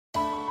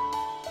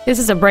This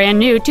is a brand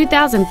new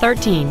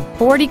 2013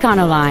 Ford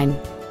ECONOLINE.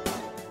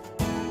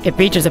 It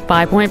features a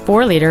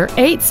 5.4-liter,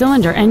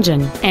 8-cylinder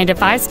engine and a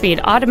 5-speed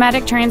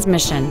automatic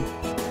transmission.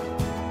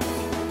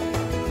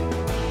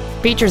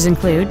 Features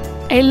include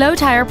a low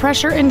tire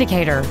pressure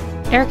indicator,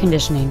 air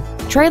conditioning,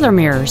 trailer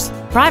mirrors,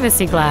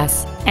 privacy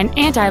glass, an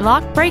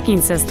anti-lock braking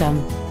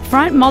system,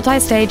 front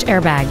multi-stage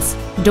airbags,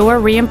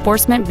 door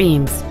reinforcement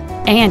beams,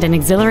 and an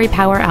auxiliary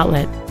power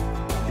outlet.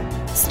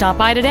 Stop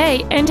by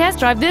today and test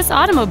drive this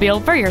automobile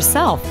for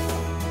yourself.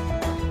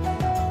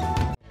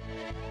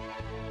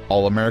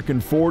 All-American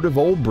Ford of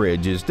Old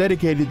Bridge is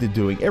dedicated to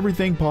doing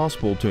everything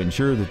possible to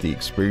ensure that the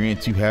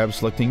experience you have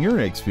selecting your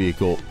next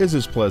vehicle is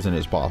as pleasant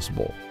as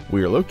possible.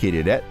 We are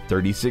located at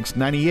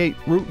 3698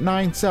 Route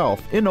 9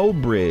 South in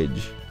Old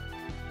Bridge.